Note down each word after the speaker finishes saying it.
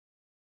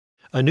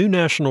A new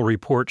national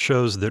report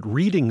shows that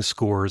reading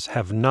scores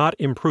have not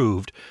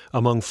improved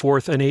among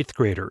 4th and 8th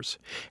graders,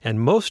 and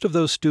most of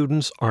those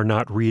students are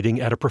not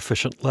reading at a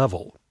proficient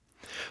level.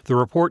 The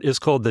report is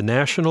called the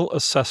National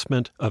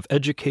Assessment of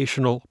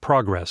Educational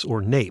Progress,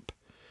 or NAEP.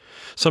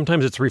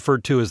 Sometimes it's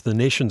referred to as the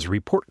nation's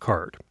report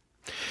card.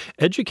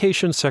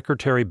 Education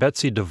Secretary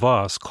Betsy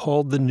DeVos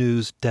called the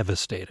news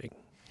devastating.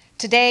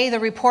 Today,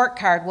 the report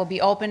card will be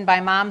opened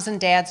by moms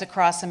and dads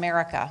across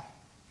America.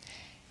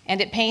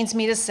 And it pains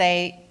me to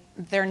say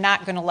they're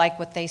not going to like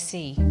what they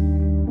see.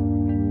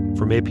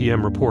 From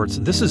APM Reports,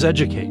 this is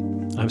Educate.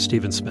 I'm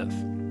Stephen Smith.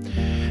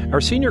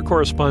 Our senior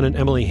correspondent,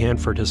 Emily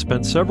Hanford, has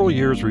spent several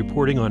years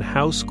reporting on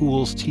how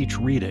schools teach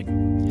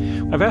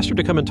reading. I've asked her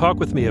to come and talk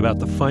with me about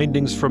the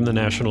findings from the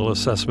National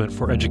Assessment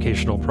for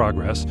Educational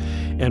Progress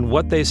and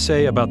what they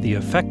say about the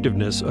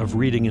effectiveness of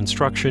reading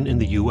instruction in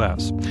the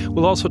U.S.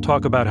 We'll also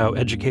talk about how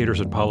educators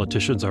and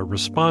politicians are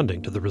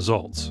responding to the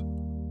results.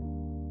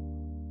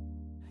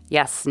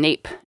 Yes,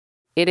 NAEP.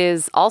 It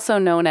is also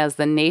known as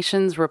the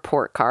Nation's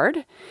Report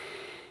Card.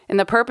 And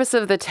the purpose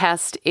of the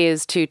test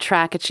is to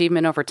track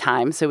achievement over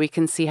time so we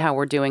can see how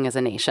we're doing as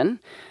a nation.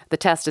 The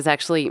test is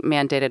actually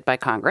mandated by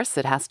Congress.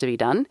 It has to be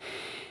done.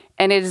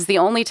 And it is the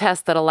only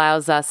test that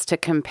allows us to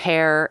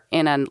compare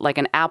in an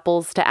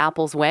apples to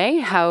apples way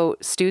how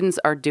students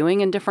are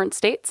doing in different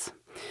states.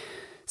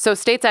 So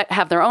states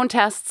have their own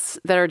tests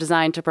that are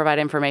designed to provide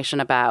information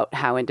about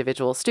how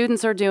individual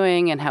students are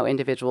doing and how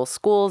individual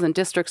schools and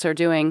districts are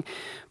doing.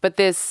 But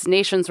this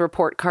Nation's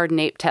Report Card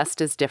NAEP test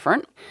is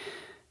different.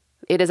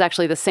 It is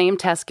actually the same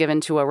test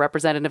given to a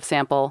representative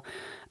sample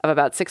of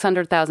about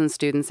 600,000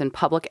 students in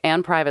public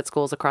and private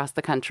schools across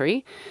the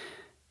country.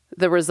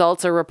 The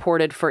results are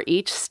reported for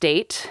each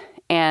state,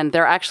 and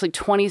there are actually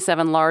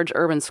 27 large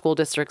urban school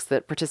districts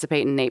that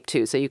participate in NAEP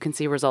too, so you can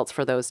see results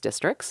for those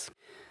districts.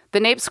 The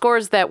NAEP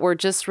scores that were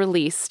just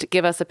released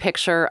give us a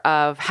picture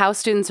of how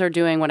students are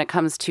doing when it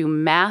comes to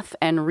math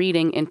and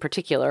reading in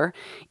particular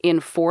in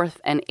 4th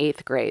and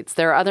 8th grades.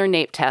 There are other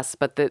NAEP tests,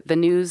 but the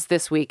news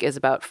this week is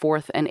about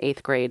 4th and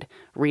 8th grade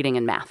reading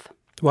and math.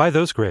 Why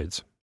those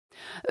grades?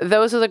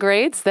 Those are the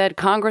grades that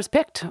Congress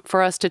picked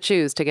for us to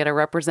choose to get a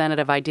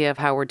representative idea of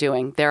how we're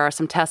doing. There are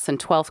some tests in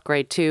 12th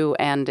grade too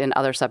and in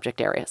other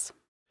subject areas.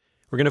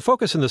 We're going to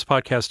focus in this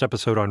podcast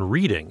episode on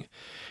reading,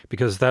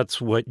 because that's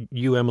what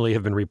you, Emily,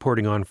 have been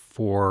reporting on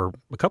for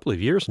a couple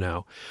of years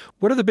now.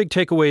 What are the big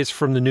takeaways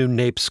from the new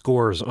NAEP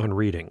scores on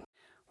reading?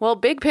 Well,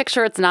 big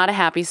picture, it's not a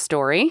happy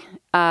story.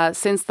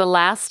 Since the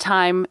last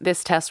time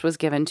this test was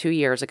given 2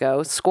 years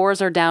ago,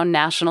 scores are down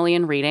nationally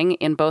in reading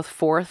in both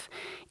 4th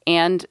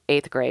and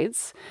 8th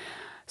grades.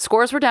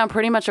 Scores were down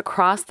pretty much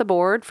across the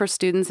board for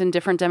students in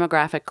different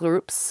demographic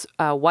groups.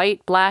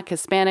 White, Black,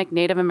 Hispanic,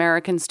 Native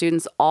American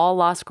students all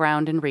lost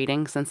ground in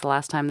reading since the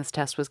last time this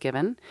test was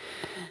given.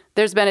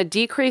 There's been a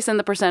decrease in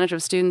the percentage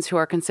of students who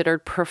are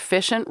considered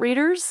proficient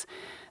readers.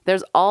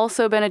 There's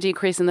also been a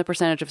decrease in the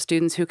percentage of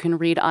students who can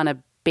read on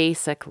a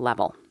basic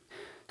level.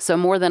 So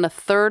more than a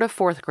third of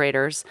 4th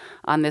graders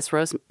on this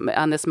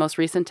most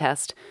recent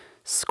test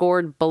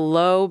scored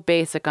below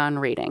basic on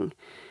reading,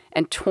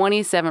 and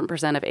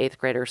 27% of 8th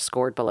graders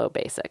scored below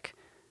basic.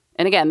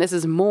 And again, this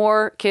is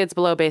more kids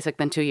below basic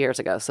than 2 years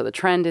ago, so the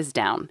trend is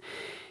down.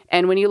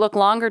 And when you look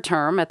longer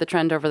term at the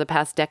trend over the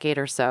past decade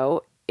or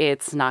so,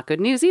 it's not good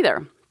news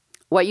either.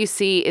 What you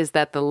see is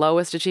that the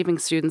lowest achieving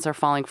students are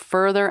falling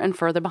further and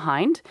further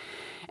behind,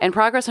 and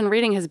progress in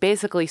reading has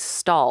basically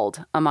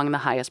stalled among the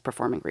highest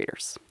performing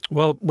readers.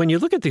 Well, when you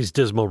look at these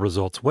dismal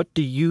results, what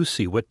do you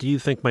see? What do you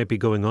think might be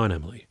going on,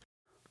 Emily?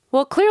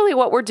 Well, clearly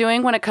what we're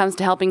doing when it comes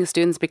to helping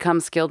students become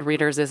skilled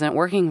readers isn't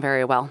working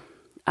very well.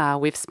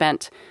 We've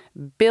spent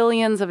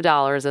billions of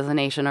dollars as a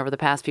nation over the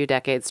past few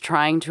decades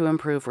trying to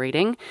improve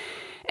reading,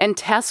 and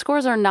test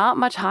scores are not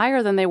much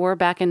higher than they were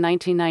back in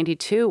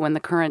 1992 when the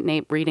current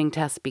NAEP reading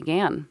test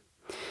began.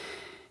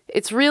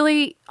 It's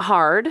really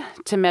hard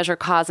to measure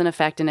cause and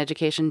effect in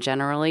education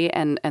generally,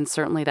 and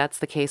certainly that's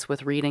the case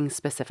with reading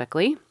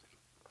specifically.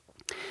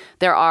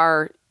 There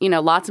are,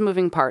 lots of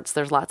moving parts.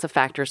 There's lots of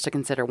factors to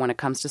consider when it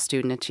comes to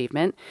student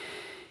achievement.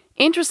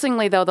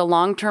 Interestingly, though, the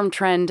long-term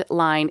trend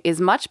line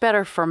is much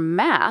better for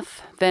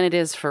math than it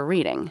is for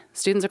reading.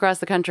 Students across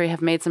the country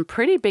have made some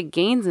pretty big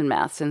gains in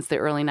math since the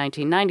early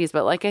 1990s,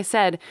 but like I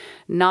said,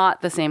 not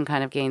the same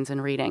kind of gains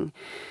in reading.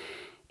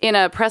 In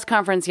a press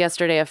conference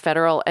yesterday, a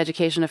federal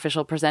education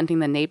official presenting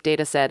the NAEP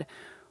data said,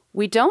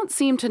 "We don't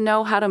seem to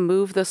know how to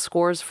move the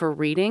scores for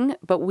reading,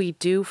 but we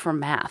do for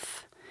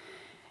math."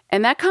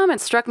 And that comment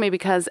struck me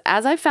because,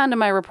 as I found in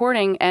my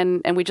reporting,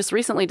 and we just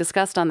recently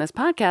discussed on this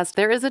podcast,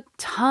 there is a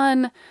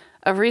ton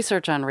of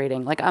research on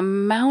reading, like a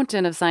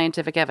mountain of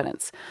scientific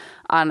evidence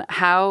on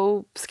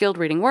how skilled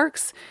reading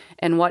works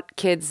and what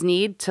kids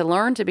need to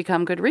learn to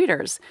become good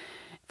readers.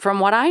 From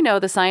what I know,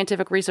 the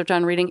scientific research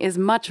on reading is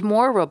much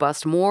more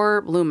robust,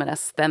 more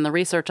luminous than the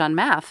research on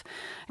math.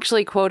 I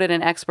actually quoted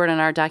an expert in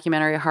our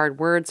documentary Hard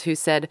Words who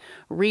said,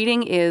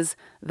 "Reading is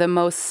the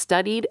most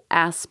studied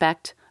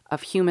aspect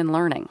of human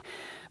learning."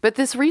 But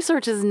this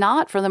research is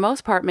not, for the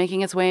most part,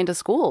 making its way into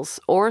schools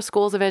or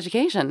schools of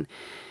education.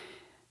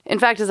 In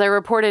fact, as I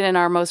reported in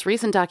our most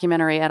recent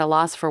documentary, At a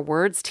Loss for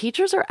Words,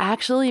 teachers are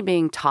actually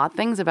being taught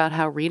things about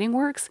how reading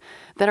works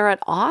that are at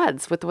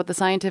odds with what the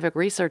scientific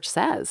research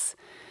says.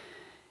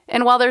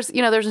 And while there's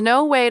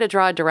no way to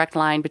draw a direct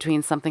line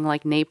between something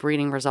like NAEP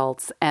reading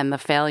results and the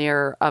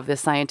failure of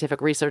this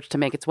scientific research to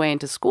make its way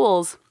into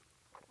schools,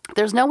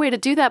 there's no way to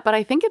do that, but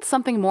I think it's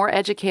something more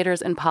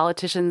educators and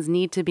politicians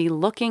need to be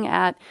looking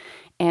at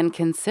and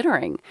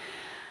considering.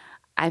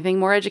 I think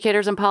more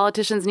educators and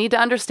politicians need to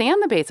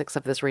understand the basics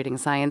of this reading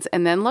science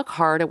and then look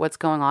hard at what's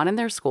going on in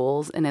their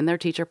schools and in their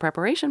teacher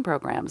preparation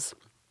programs.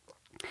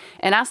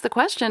 And ask the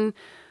question,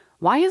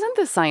 why isn't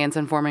this science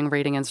informing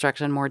reading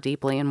instruction more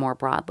deeply and more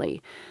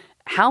broadly?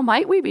 How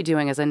might we be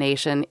doing as a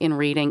nation in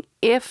reading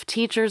if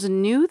teachers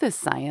knew this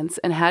science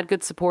and had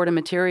good support and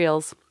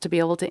materials to be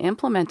able to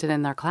implement it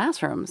in their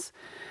classrooms?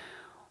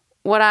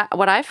 What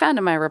I found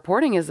in my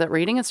reporting is that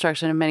reading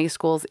instruction in many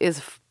schools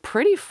is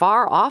pretty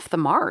far off the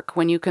mark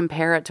when you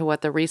compare it to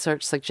what the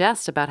research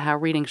suggests about how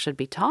reading should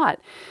be taught.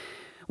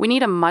 We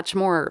need a much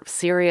more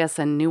serious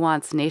and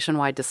nuanced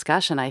nationwide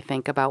discussion, I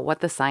think, about what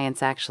the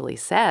science actually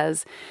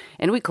says.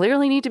 And we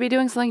clearly need to be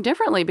doing something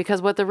differently because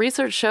what the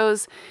research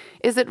shows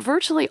is that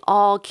virtually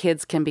all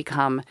kids can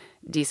become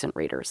decent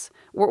readers.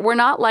 We're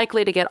not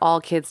likely to get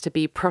all kids to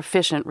be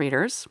proficient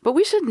readers, but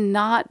we should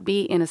not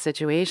be in a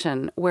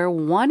situation where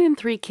 1 in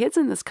 3 kids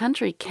in this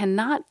country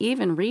cannot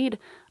even read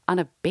on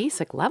a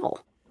basic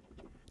level.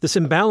 This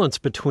imbalance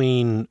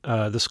between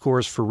the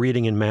scores for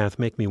reading and math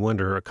make me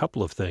wonder a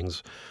couple of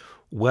things.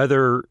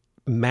 Whether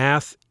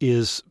math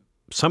is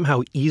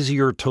somehow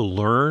easier to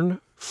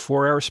learn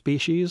for our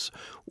species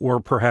or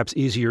perhaps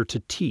easier to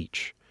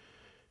teach.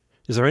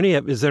 Is there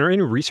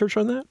any research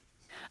on that?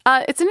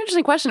 It's an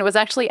interesting question. It was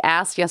actually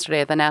asked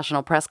yesterday at the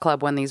National Press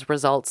Club when these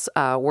results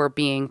were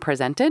being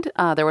presented.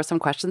 There were some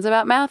questions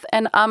about math,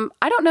 and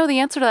I don't know the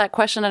answer to that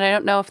question, and I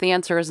don't know if the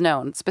answer is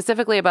known.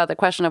 Specifically about the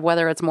question of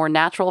whether it's more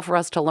natural for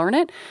us to learn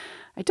it,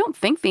 I don't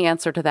think the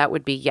answer to that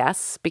would be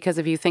yes, because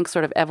if you think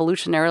sort of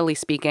evolutionarily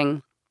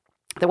speaking,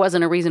 there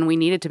wasn't a reason we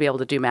needed to be able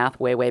to do math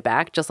way, way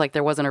back, just like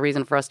there wasn't a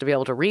reason for us to be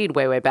able to read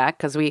way, way back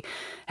because we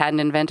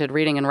hadn't invented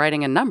reading and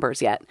writing and numbers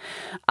yet.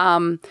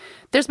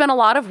 There's been a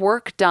lot of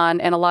work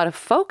done and a lot of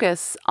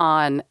focus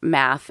on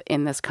math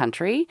in this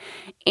country.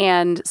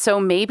 And so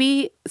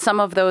maybe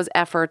some of those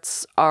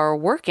efforts are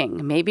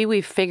working. Maybe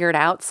we've figured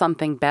out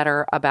something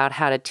better about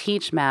how to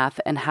teach math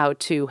and how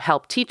to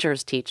help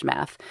teachers teach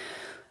math.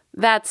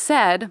 That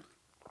said,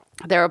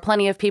 there are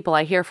plenty of people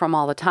I hear from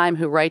all the time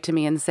who write to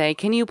me and say,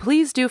 can you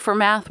please do for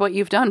math what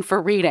you've done for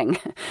reading?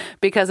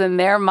 Because in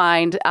their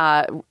mind,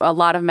 a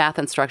lot of math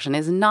instruction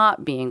is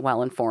not being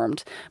well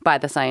informed by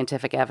the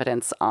scientific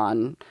evidence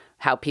on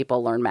how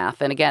people learn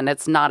math. And again,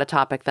 it's not a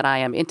topic that I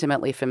am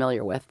intimately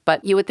familiar with.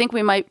 But you would think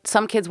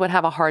some kids would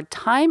have a hard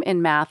time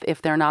in math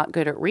if they're not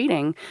good at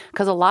reading,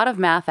 because a lot of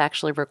math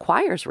actually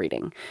requires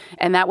reading.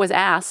 And that was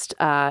asked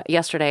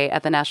yesterday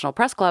at the National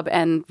Press Club,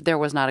 and there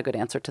was not a good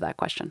answer to that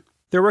question.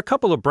 There were a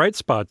couple of bright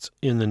spots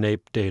in the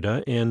NAEP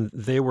data, and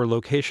they were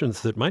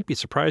locations that might be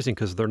surprising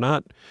because they're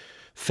not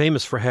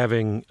famous for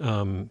having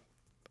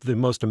the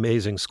most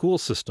amazing school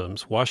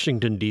systems.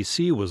 Washington,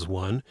 D.C. was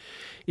one.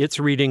 Its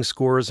reading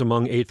scores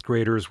among 8th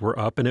graders were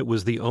up, and it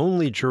was the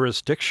only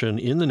jurisdiction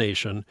in the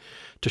nation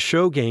to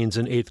show gains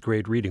in 8th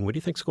grade reading. What do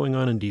you think's going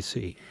on in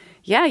D.C.?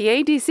 Yeah,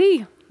 yay,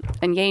 D.C.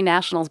 And yay,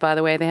 Nationals, by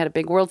the way. They had a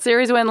big World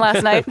Series win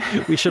last night.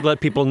 We should let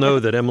people know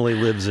that Emily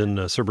lives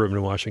in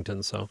suburban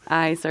Washington. So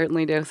I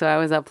certainly do. So I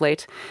was up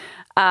late.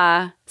 So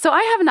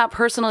I have not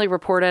personally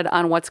reported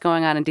on what's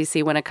going on in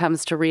D.C. when it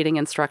comes to reading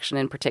instruction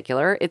in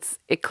particular.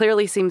 It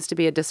clearly seems to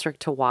be a district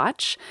to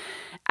watch.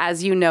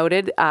 As you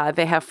noted,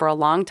 they have for a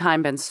long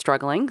time been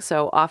struggling.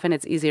 So often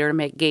it's easier to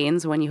make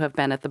gains when you have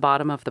been at the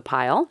bottom of the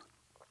pile.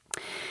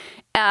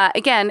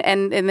 Again,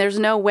 and there's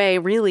no way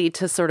really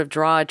to sort of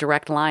draw a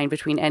direct line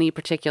between any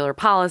particular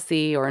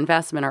policy or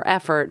investment or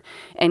effort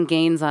and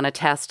gains on a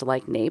test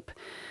like NAEP.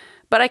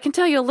 But I can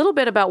tell you a little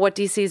bit about what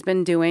DC's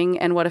been doing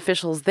and what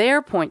officials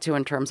there point to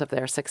in terms of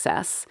their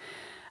success.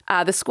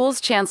 The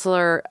school's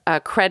chancellor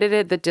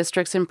credited the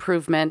district's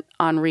improvement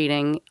on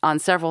reading on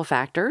several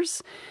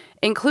factors,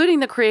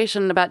 including the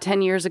creation about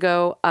 10 years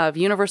ago of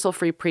universal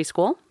free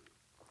preschool.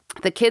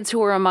 The kids who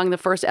were among the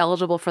first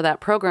eligible for that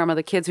program are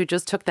the kids who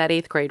just took that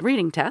 8th grade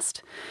reading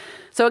test.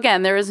 So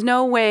again, there is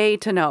no way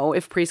to know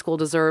if preschool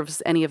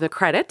deserves any of the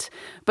credit,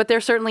 but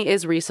there certainly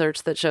is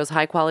research that shows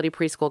high-quality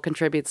preschool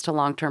contributes to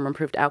long-term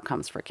improved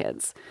outcomes for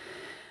kids.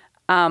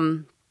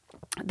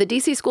 The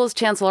D.C. school's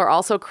chancellor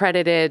also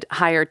credited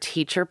higher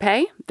teacher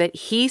pay that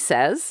he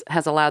says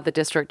has allowed the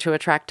district to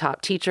attract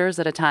top teachers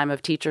at a time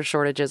of teacher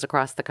shortages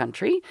across the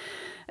country.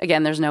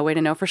 Again, there's no way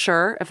to know for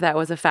sure if that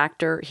was a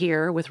factor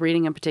here with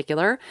reading in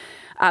particular.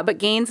 But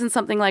gains in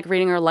something like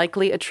reading are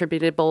likely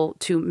attributable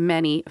to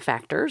many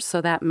factors,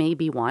 so that may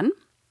be one.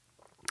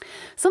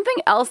 Something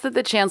else that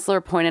the chancellor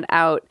pointed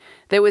out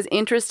that was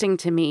interesting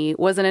to me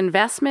was an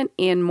investment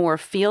in more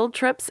field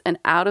trips and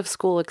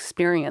out-of-school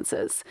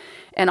experiences,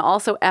 and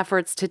also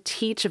efforts to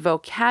teach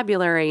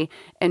vocabulary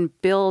and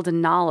build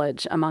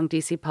knowledge among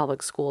DC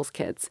Public Schools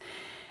kids.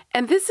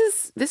 And this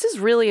is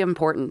really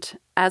important.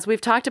 As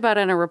we've talked about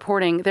in our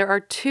reporting, there are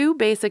two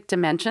basic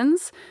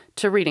dimensions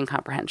to reading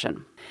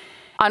comprehension.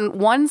 On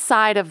one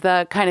side of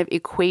the kind of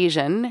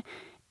equation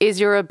is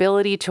your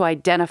ability to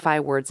identify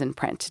words in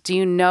print. Do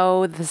you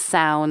know the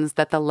sounds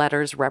that the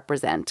letters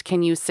represent?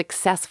 Can you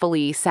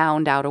successfully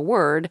sound out a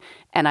word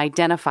and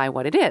identify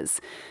what it is?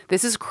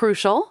 This is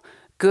crucial.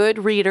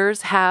 Good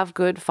readers have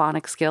good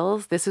phonics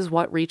skills. This is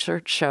what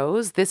research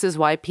shows. This is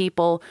why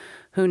people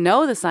who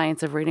know the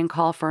science of reading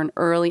call for an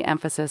early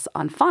emphasis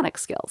on phonics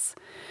skills.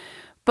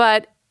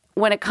 But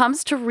when it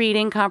comes to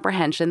reading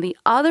comprehension, the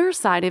other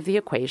side of the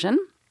equation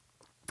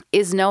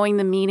is knowing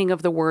the meaning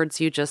of the words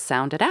you just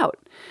sounded out.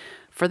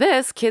 For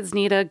this, kids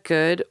need a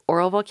good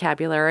oral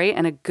vocabulary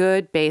and a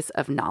good base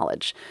of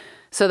knowledge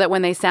so that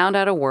when they sound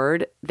out a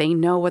word, they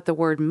know what the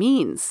word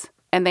means.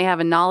 And they have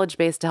a knowledge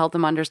base to help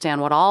them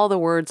understand what all the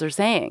words are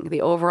saying,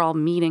 the overall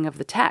meaning of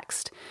the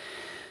text.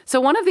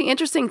 So one of the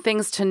interesting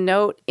things to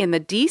note in the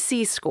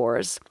DC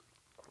scores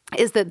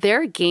is that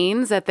their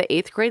gains at the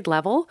 8th grade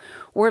level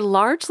were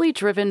largely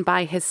driven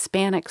by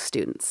Hispanic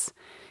students.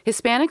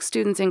 Hispanic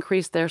students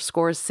increased their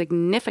scores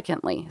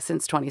significantly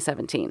since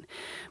 2017.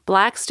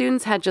 Black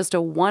students had just a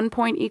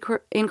 1-point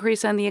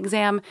increase on the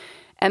exam,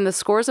 and the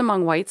scores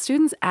among white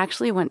students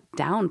actually went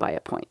down by a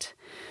point.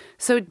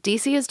 So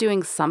DC is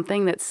doing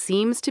something that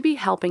seems to be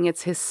helping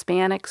its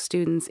Hispanic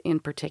students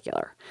in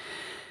particular.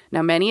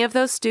 Now, many of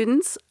those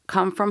students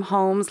come from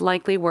homes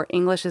likely where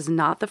English is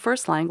not the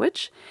first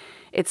language.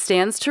 It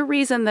stands to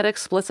reason that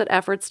explicit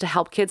efforts to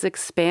help kids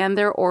expand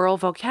their oral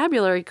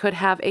vocabulary could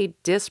have a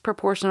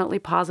disproportionately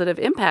positive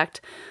impact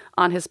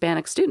on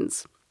Hispanic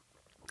students.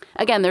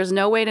 Again, there's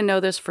no way to know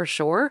this for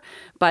sure,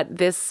 but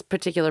this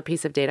particular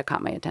piece of data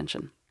caught my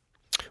attention.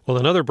 Well,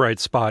 another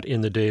bright spot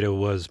in the data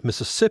was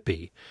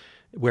Mississippi,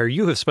 where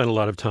you have spent a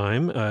lot of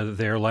time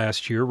there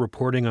last year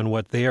reporting on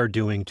what they are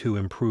doing to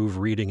improve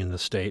reading in the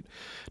state.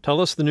 Tell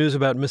us the news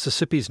about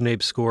Mississippi's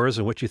NAEP scores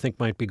and what you think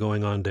might be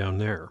going on down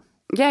there.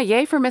 Yeah,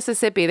 yay for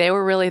Mississippi. They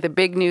were really the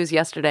big news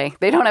yesterday.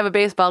 They don't have a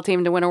baseball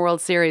team to win a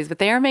World Series, but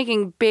they are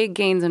making big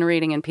gains in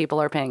reading and people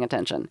are paying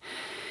attention.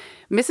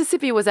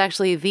 Mississippi was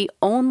actually the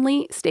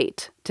only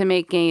state to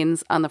make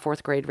gains on the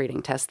 4th grade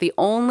reading test, the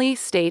only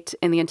state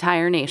in the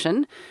entire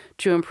nation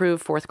to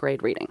improve 4th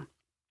grade reading.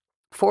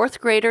 4th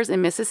graders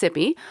in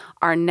Mississippi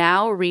are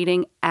now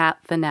reading at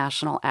the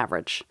national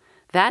average.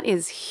 That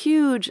is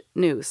huge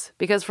news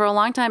because for a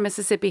long time,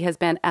 Mississippi has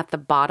been at the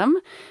bottom.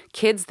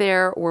 Kids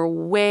there were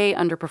way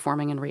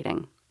underperforming in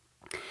reading.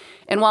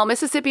 And while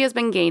Mississippi has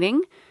been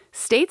gaining,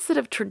 states that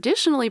have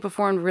traditionally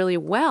performed really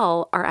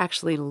well are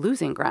actually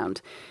losing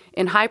ground.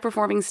 In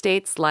high-performing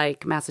states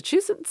like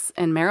Massachusetts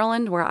and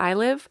Maryland, where I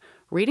live,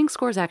 reading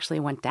scores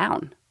actually went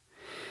down.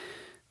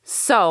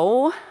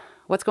 So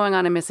what's going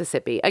on in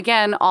Mississippi?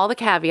 Again, all the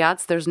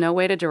caveats. There's no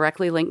way to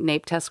directly link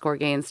NAEP test score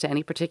gains to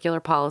any particular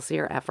policy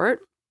or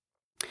effort.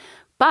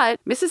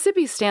 But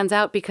Mississippi stands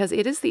out because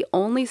it is the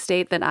only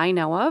state that I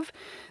know of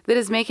that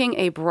is making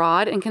a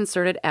broad and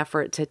concerted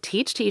effort to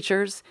teach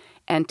teachers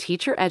and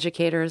teacher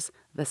educators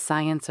the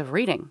science of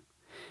reading.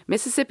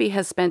 Mississippi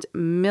has spent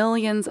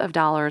millions of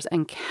dollars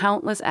and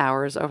countless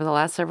hours over the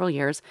last several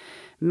years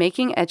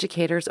making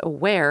educators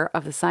aware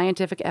of the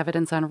scientific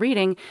evidence on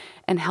reading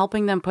and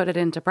helping them put it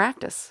into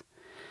practice.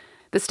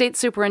 The state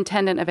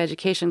superintendent of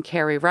education,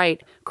 Carrie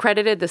Wright,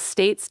 credited the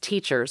state's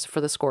teachers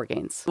for the score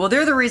gains. Well,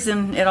 they're the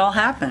reason it all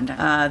happened.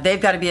 They've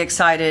got to be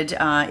excited.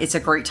 It's a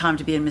great time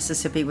to be in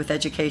Mississippi with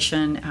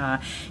education.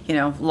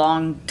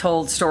 Long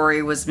told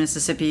story was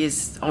Mississippi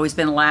has always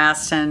been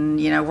last, and,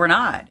 we're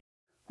not.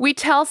 We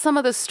tell some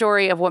of the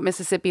story of what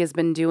Mississippi has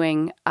been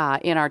doing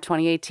in our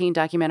 2018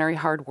 documentary,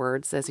 Hard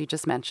Words, as you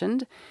just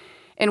mentioned.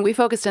 And we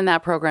focused in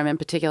that program in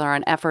particular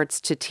on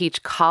efforts to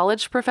teach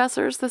college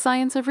professors the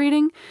science of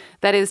reading.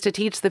 That is, to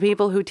teach the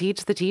people who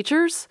teach the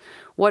teachers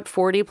what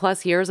 40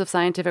 plus years of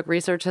scientific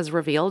research has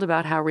revealed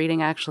about how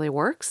reading actually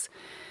works.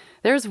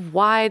 There's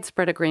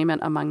widespread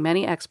agreement among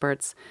many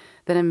experts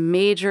that a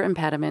major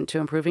impediment to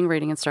improving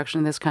reading instruction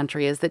in this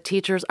country is that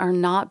teachers are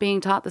not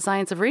being taught the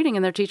science of reading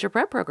in their teacher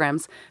prep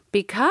programs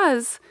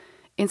because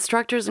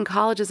instructors in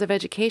colleges of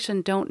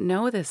education don't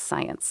know this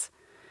science.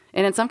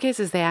 And in some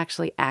cases, they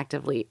actually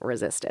actively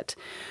resist it.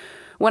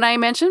 When I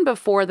mentioned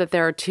before that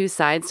there are two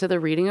sides to the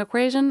reading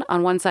equation,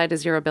 on one side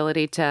is your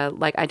ability to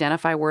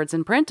identify words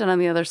in print, and on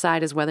the other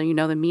side is whether you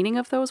know the meaning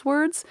of those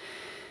words.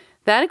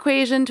 That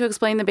equation to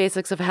explain the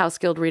basics of how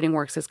skilled reading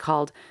works is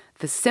called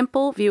the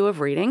simple view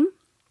of reading.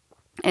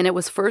 And it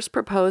was first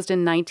proposed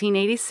in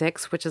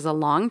 1986, which is a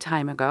long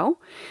time ago.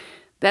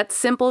 That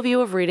simple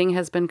view of reading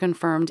has been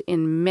confirmed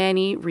in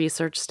many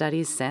research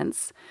studies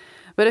since.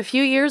 But a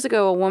few years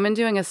ago, a woman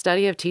doing a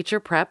study of teacher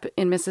prep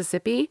in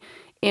Mississippi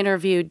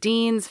interviewed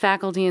deans,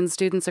 faculty, and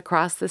students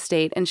across the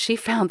state, and she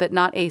found that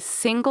not a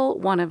single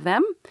one of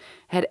them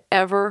had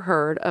ever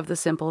heard of the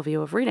simple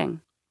view of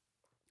reading.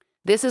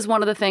 This is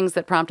one of the things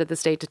that prompted the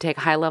state to take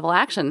high-level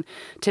action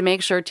to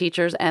make sure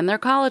teachers and their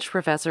college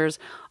professors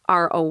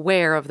are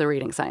aware of the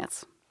reading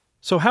science.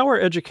 So how are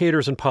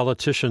educators and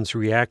politicians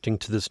reacting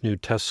to this new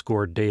test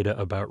score data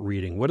about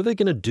reading? What are they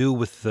going to do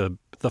with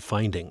the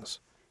findings?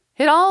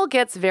 It all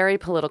gets very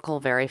political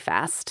very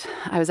fast.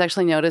 I was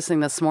actually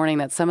noticing this morning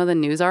that some of the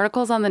news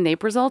articles on the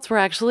NAEP results were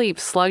actually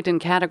slugged and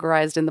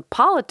categorized in the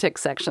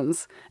politics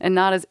sections and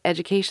not as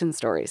education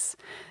stories.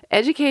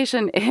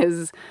 Education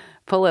is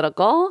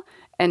political,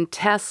 and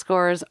test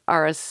scores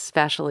are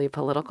especially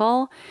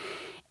political.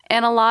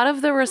 And a lot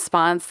of the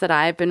response that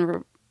I've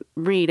been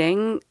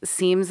reading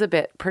seems a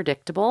bit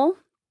predictable.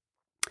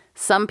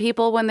 Some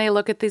people, when they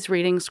look at these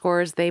reading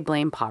scores, they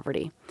blame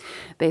poverty.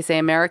 They say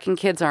American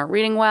kids aren't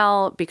reading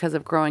well because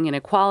of growing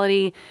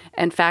inequality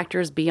and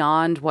factors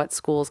beyond what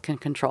schools can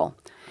control.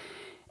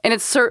 And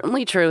it's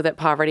certainly true that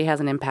poverty has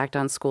an impact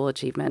on school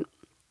achievement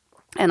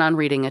and on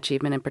reading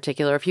achievement in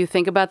particular. If you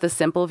think about the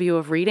simple view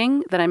of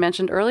reading that I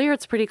mentioned earlier,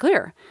 it's pretty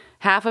clear.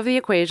 Half of the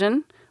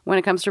equation when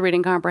it comes to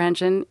reading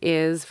comprehension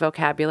is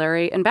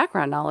vocabulary and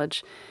background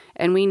knowledge.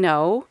 And we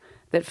know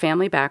that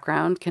family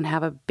background can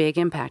have a big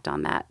impact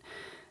on that.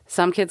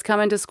 Some kids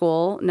come into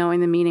school knowing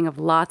the meaning of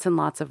lots and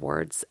lots of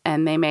words,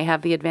 and they may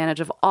have the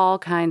advantage of all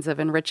kinds of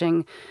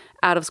enriching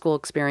out-of-school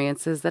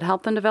experiences that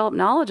help them develop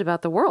knowledge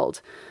about the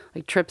world,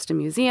 like trips to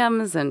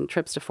museums and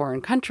trips to foreign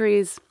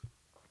countries,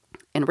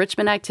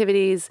 enrichment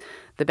activities,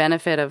 the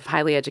benefit of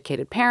highly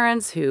educated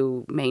parents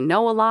who may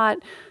know a lot,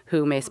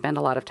 who may spend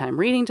a lot of time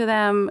reading to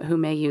them, who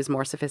may use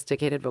more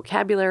sophisticated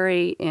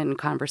vocabulary in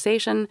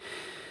conversation.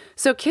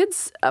 So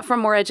kids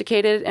from more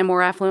educated and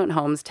more affluent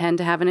homes tend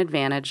to have an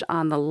advantage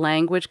on the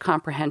language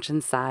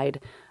comprehension side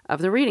of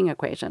the reading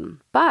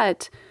equation.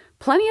 But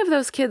plenty of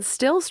those kids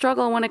still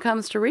struggle when it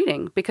comes to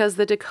reading because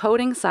the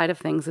decoding side of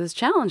things is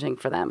challenging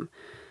for them.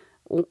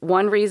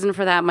 One reason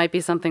for that might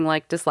be something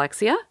like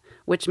dyslexia,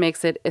 which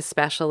makes it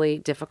especially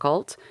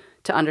difficult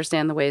to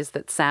understand the ways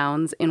that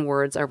sounds in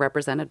words are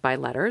represented by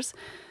letters.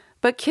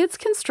 But kids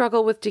can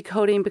struggle with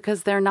decoding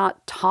because they're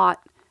not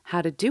taught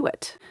how to do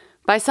it.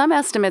 By some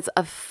estimates,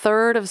 a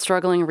third of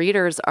struggling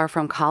readers are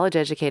from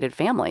college-educated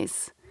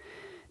families.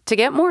 To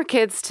get more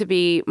kids to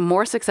be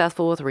more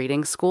successful with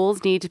reading,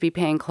 schools need to be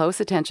paying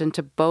close attention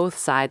to both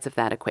sides of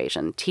that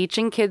equation,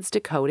 teaching kids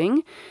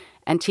decoding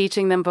and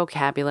teaching them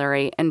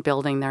vocabulary and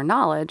building their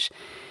knowledge.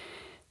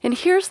 And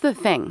here's the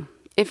thing.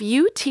 If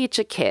you teach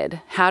a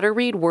kid how to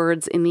read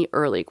words in the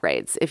early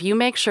grades, if you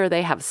make sure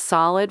they have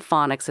solid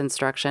phonics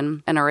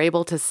instruction and are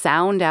able to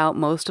sound out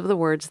most of the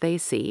words they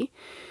see,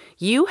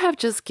 you have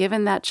just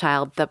given that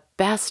child the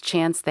best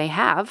chance they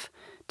have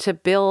to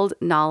build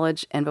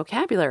knowledge and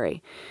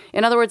vocabulary.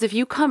 In other words, if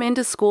you come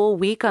into school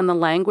weak on the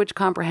language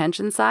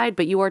comprehension side,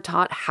 but you are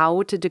taught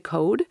how to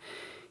decode,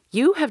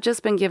 you have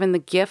just been given the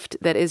gift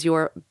that is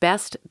your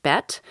best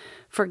bet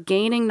for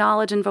gaining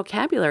knowledge and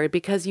vocabulary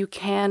because you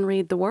can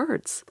read the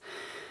words.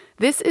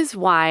 This is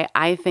why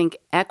I think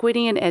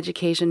equity in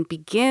education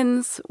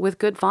begins with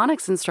good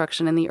phonics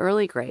instruction in the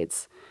early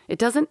grades. It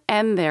doesn't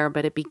end there,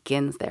 but it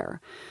begins there.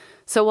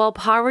 So while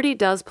poverty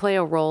does play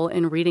a role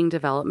in reading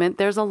development,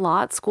 there's a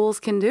lot schools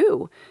can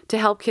do to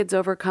help kids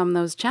overcome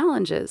those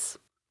challenges.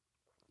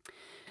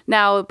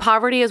 Now,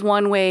 poverty is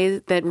one way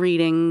that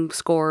reading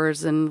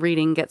scores and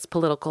reading gets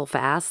political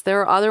fast.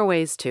 There are other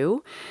ways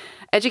too.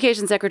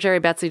 Education Secretary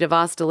Betsy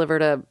DeVos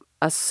delivered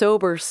a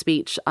sober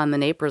speech on the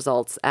NAEP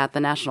results at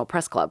the National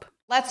Press Club.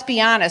 Let's be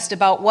honest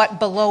about what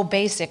below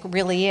basic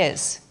really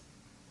is.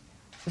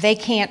 They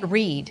can't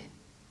read,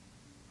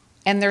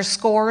 and their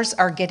scores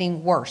are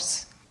getting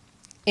worse.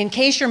 In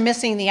case you're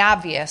missing the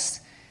obvious,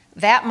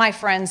 that, my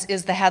friends,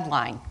 is the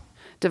headline.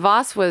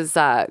 DeVos was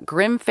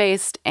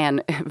grim-faced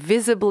and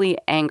visibly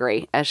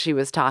angry as she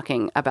was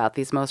talking about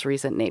these most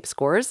recent NAEP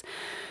scores,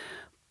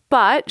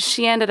 but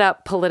she ended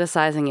up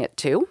politicizing it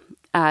too.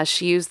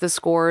 She used the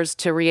scores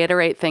to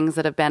reiterate things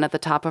that have been at the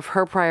top of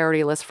her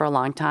priority list for a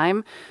long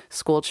time,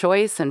 school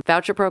choice and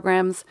voucher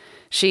programs.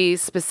 She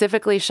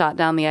specifically shot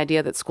down the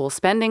idea that school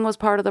spending was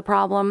part of the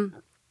problem.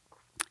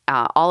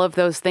 All of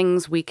those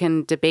things we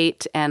can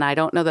debate, and I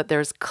don't know that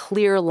there's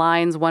clear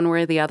lines one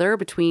way or the other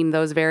between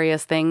those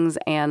various things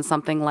and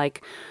something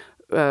like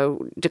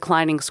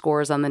declining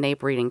scores on the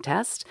NAEP reading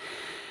test.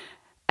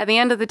 At the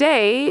end of the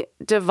day,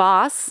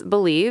 DeVos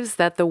believes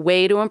that the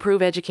way to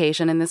improve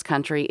education in this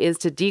country is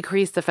to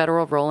decrease the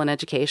federal role in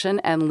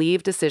education and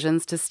leave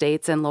decisions to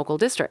states and local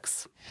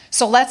districts.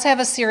 So let's have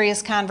a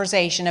serious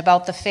conversation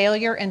about the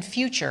failure and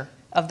future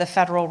of the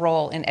federal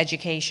role in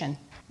education.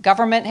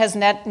 Government has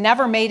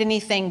never made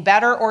anything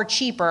better or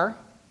cheaper,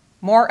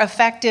 more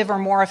effective or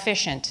more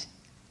efficient.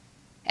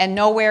 And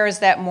nowhere is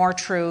that more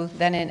true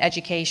than in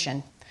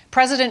education.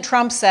 President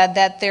Trump said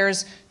that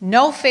there's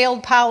no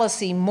failed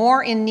policy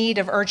more in need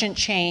of urgent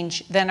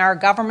change than our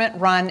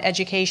government-run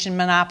education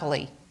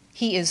monopoly.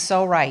 He is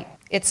so right.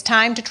 It's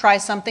time to try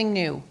something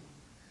new.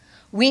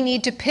 We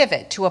need to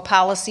pivot to a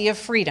policy of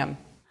freedom.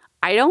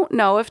 I don't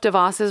know if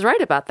DeVos is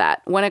right about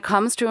that when it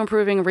comes to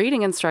improving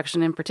reading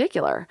instruction in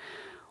particular.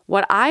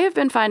 What I have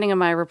been finding in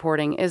my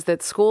reporting is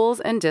that schools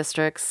and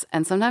districts,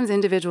 and sometimes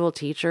individual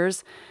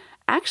teachers,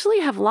 actually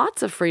have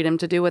lots of freedom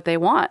to do what they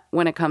want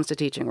when it comes to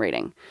teaching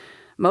reading.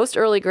 Most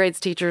early grades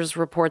teachers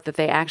report that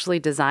they actually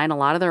design a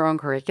lot of their own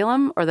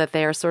curriculum, or that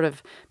they are sort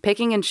of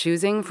picking and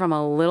choosing from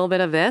a little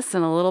bit of this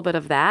and a little bit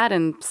of that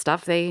and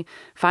stuff they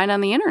find on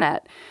the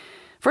internet.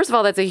 First of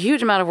all, that's a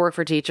huge amount of work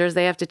for teachers.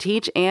 They have to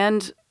teach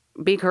and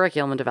be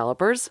curriculum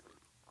developers.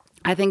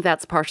 I think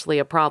that's partially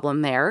a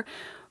problem there.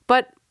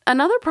 But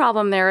another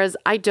problem there is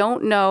I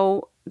don't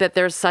know that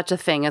there's such a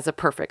thing as a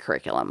perfect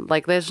curriculum.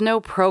 Like, there's no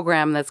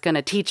program that's going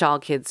to teach all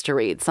kids to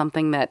read,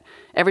 something that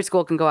every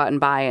school can go out and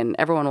buy and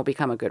everyone will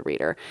become a good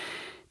reader.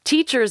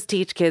 Teachers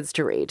teach kids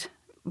to read,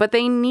 but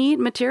they need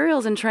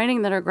materials and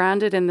training that are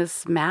grounded in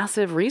this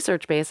massive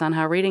research base on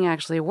how reading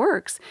actually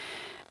works.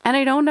 And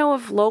I don't know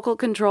if local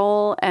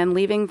control and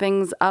leaving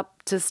things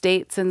up to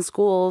states and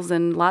schools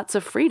and lots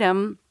of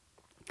freedom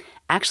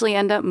actually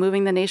end up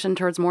moving the nation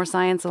towards more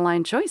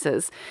science-aligned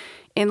choices,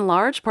 in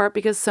large part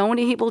because so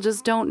many people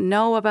just don't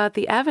know about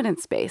the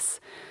evidence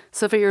base.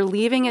 So if you're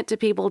leaving it to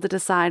people to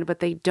decide what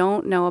they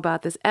don't know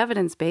about this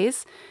evidence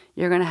base,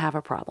 you're going to have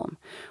a problem,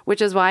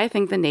 which is why I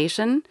think the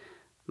nation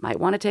might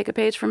want to take a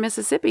page from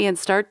Mississippi and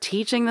start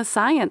teaching the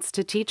science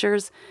to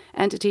teachers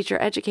and to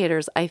teacher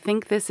educators. I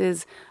think this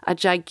is a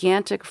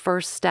gigantic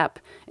first step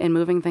in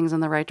moving things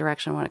in the right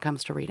direction when it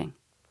comes to reading.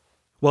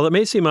 While it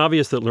may seem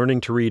obvious that learning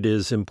to read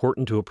is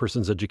important to a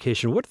person's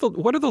education, what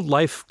are the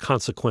life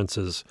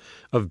consequences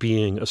of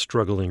being a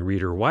struggling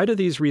reader? Why do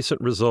these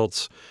recent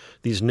results,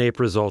 these NAEP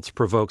results,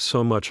 provoke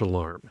so much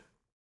alarm?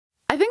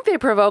 I think they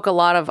provoke a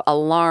lot of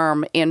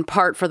alarm in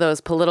part for those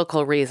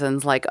political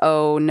reasons, like,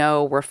 oh,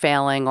 no, we're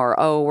failing, or,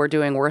 oh, we're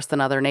doing worse than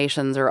other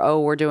nations, or,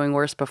 oh, we're doing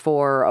worse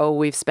before, or, oh,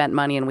 we've spent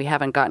money and we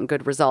haven't gotten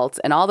good results.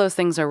 And all those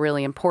things are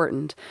really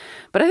important.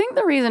 But I think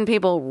the reason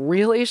people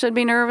really should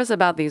be nervous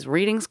about these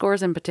reading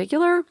scores in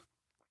particular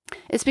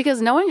is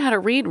because knowing how to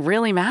read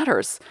really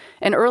matters.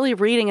 And early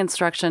reading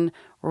instruction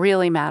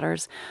really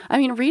matters. I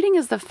mean, reading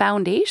is the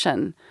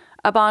foundation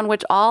upon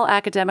which all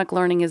academic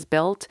learning is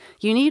built.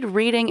 You need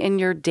reading in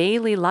your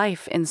daily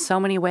life in so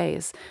many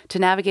ways to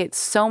navigate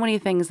so many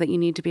things that you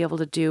need to be able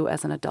to do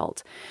as an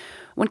adult.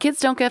 When kids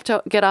don't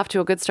get off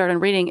to a good start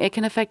in reading, it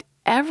can affect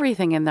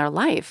everything in their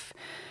life.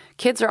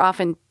 Kids are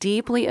often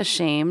deeply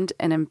ashamed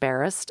and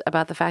embarrassed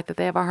about the fact that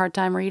they have a hard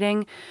time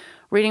reading.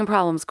 Reading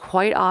problems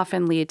quite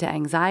often lead to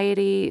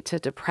anxiety, to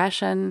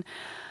depression.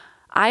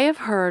 I have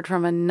heard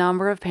from a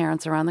number of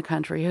parents around the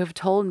country who have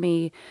told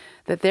me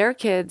that their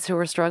kids who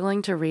are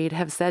struggling to read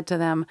have said to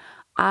them,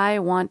 I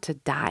want to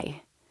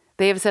die.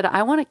 They have said,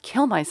 I want to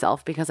kill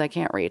myself because I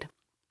can't read.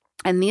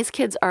 And these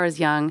kids are as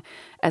young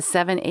as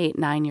 7, 8,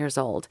 9 years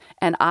old.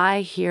 And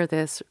I hear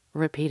this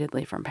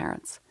repeatedly from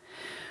parents.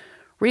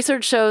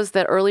 Research shows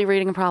that early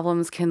reading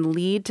problems can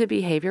lead to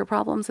behavior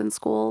problems in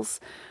schools.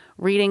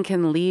 Reading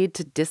can lead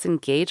to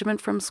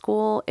disengagement from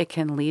school. It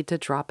can lead to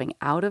dropping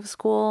out of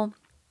school.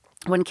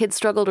 When kids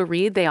struggle to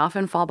read, they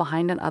often fall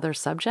behind in other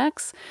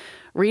subjects.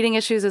 Reading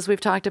issues, as we've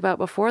talked about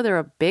before, they're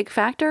a big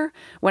factor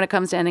when it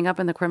comes to ending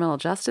up in the criminal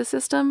justice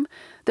system.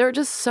 There are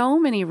just so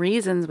many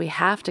reasons we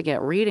have to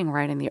get reading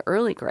right in the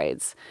early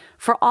grades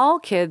for all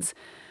kids,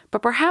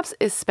 but perhaps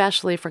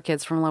especially for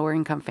kids from lower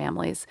income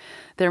families.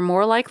 They're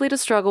more likely to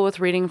struggle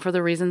with reading for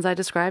the reasons I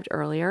described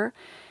earlier.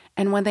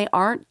 And when they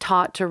aren't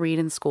taught to read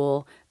in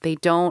school, they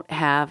don't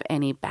have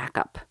any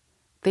backup.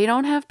 They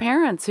don't have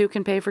parents who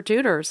can pay for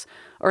tutors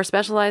or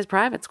specialized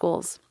private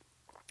schools.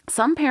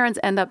 Some parents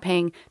end up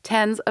paying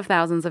tens of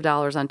thousands of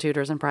dollars on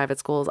tutors in private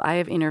schools. I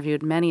have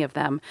interviewed many of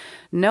them.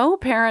 No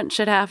parent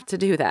should have to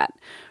do that.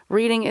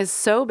 Reading is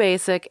so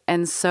basic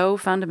and so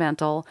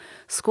fundamental.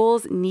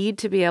 Schools need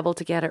to be able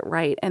to get it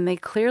right, and they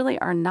clearly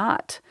are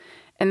not.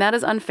 And that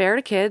is unfair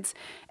to kids,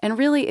 and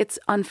really it's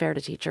unfair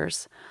to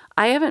teachers.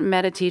 I haven't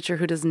met a teacher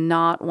who does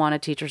not want to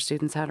teach her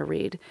students how to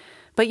read,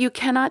 but you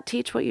cannot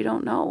teach what you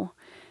don't know.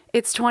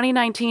 It's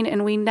 2019,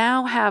 and we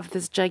now have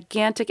this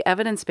gigantic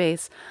evidence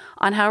base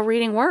on how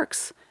reading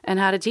works and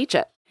how to teach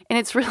it. And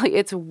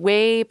it's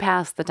way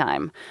past the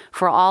time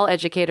for all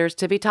educators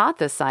to be taught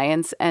this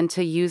science and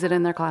to use it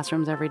in their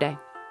classrooms every day.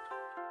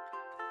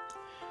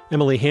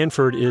 Emily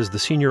Hanford is the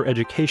senior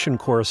education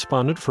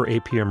correspondent for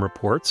APM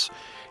Reports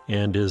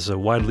and is a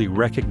widely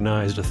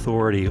recognized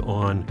authority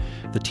on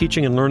the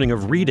teaching and learning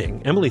of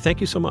reading. Emily,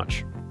 thank you so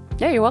much.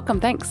 Yeah, you're welcome.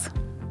 Thanks.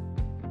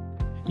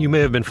 You may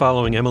have been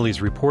following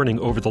Emily's reporting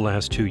over the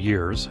last 2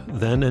 years.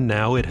 Then and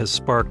now it has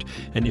sparked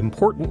an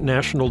important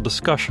national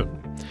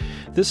discussion.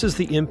 This is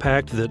the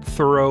impact that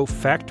thorough,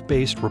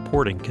 fact-based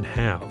reporting can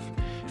have.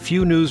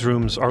 Few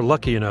newsrooms are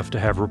lucky enough to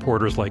have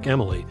reporters like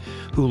Emily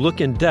who look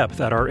in depth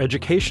at our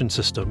education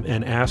system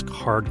and ask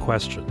hard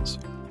questions.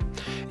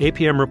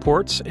 APM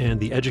Reports and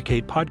the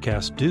Educate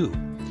podcast do.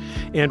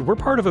 And we're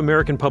part of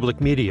American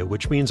Public Media,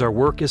 which means our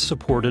work is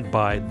supported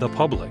by the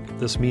public.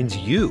 This means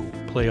you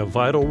play a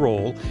vital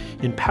role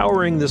in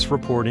powering this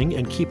reporting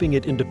and keeping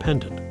it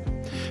independent.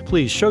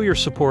 Please show your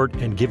support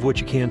and give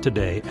what you can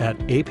today at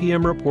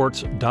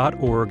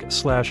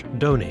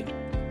apmreports.org/donate.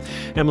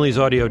 Emily's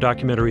audio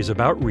documentaries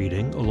about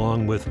reading,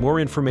 along with more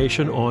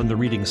information on the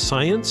reading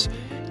science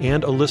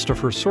and a list of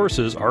her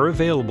sources, are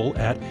available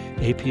at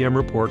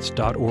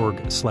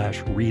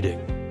apmreports.org/reading.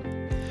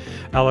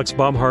 Alex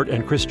Baumhart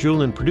and Chris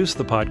Julin produced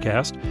the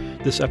podcast.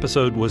 This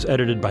episode was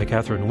edited by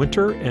Catherine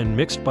Winter and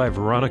mixed by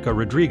Veronica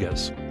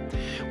Rodriguez.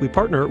 We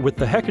partner with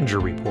the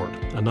Hechinger Report,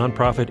 a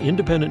nonprofit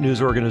independent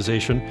news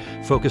organization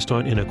focused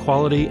on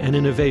inequality and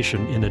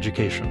innovation in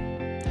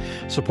education.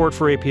 Support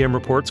for APM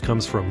Reports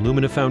comes from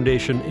Lumina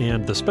Foundation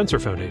and the Spencer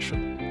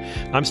Foundation.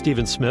 I'm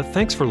Stephen Smith.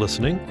 Thanks for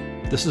listening.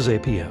 This is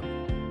APM.